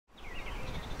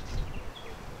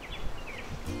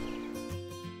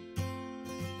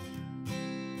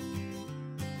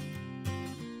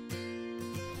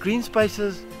green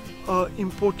spaces are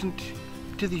important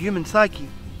to the human psyche.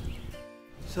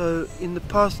 So in the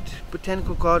past,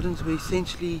 botanical gardens were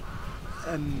essentially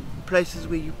places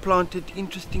where you planted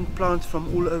interesting plants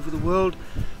from all over the world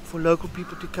for local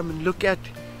people to come and look at,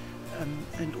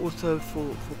 and also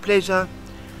for pleasure.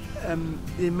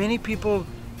 There are many people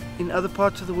in other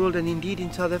parts of the world, and indeed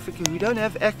in South Africa, who don't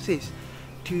have access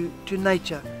to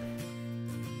nature.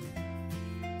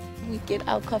 We get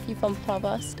our coffee from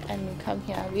Provost and we come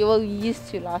here. We used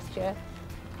to last year,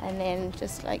 and then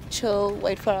just like chill,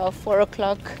 wait for our 4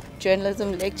 o'clock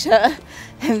journalism lecture,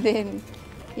 and then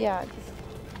yeah,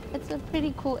 it's a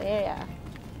pretty cool area.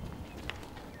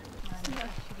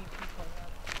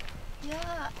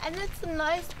 Yeah, and it's a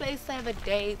nice place to have a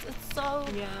date. It's so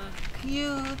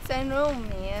cute and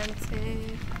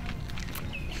romantic.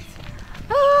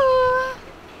 Ah.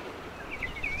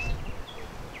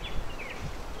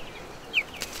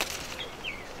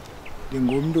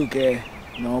 Ndingumntu ke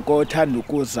noko othanda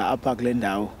ukuza apha kule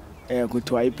ndawo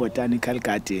kuthiwa i-Botanical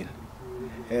Garden.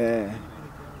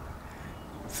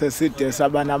 Seside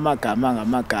saba namagama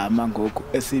ngamagama ngoku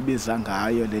esibiza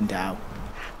ngayo le ndawo.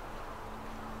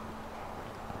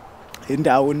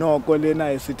 Indawo noko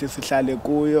lena esithi sihlale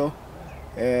kuyo,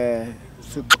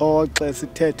 sixoxe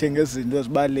sithethe ngezinto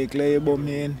ezibalulekileyo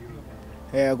ebomini.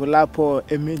 Kulapho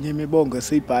eminye imibongo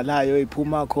esiyibhalayo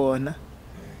iphuma khona,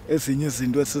 ezinye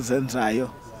izinto esizenzayo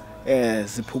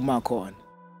ziphuma khona.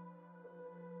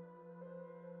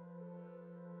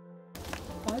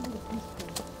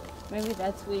 Maybe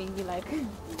that's where you like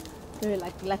they're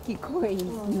like lucky coins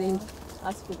and then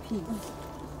ask for peace.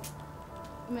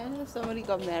 Imagine if somebody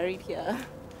got married here.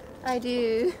 I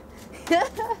do.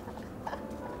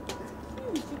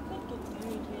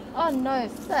 Oh no,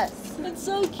 sis. It's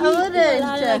so cute. I wouldn't.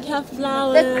 Like have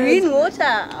flowers. The green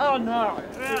water. Oh no.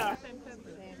 Yeah.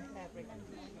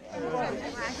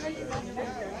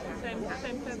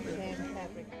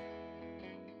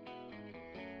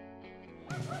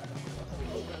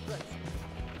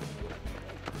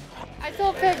 I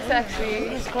saw pigs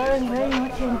actually. It's growing very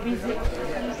much and busy.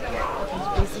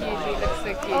 Usually looks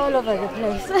so cute. All over the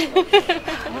place.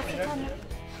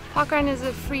 Parkrun is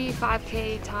a free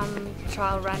 5k time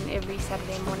trial run every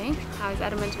Saturday morning. I was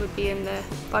adamant it would be in the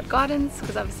Botha Gardens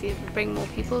because obviously it would bring more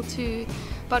people to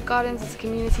Botha Gardens. It's a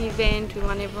community event. We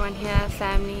want everyone here,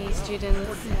 family,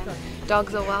 students, and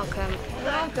dogs are welcome.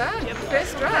 Well done.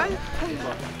 First run.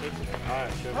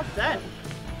 Well done.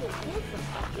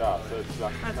 Yeah, so it's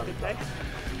like that's a good day.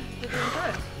 You're doing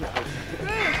good.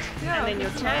 Good. Yeah. And then your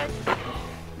chat.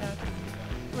 Yeah.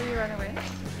 Will you run away?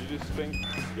 You just think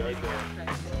yoga.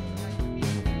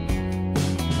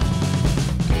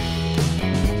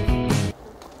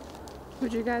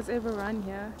 Would you guys ever run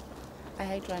here? I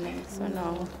hate running, so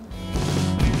no.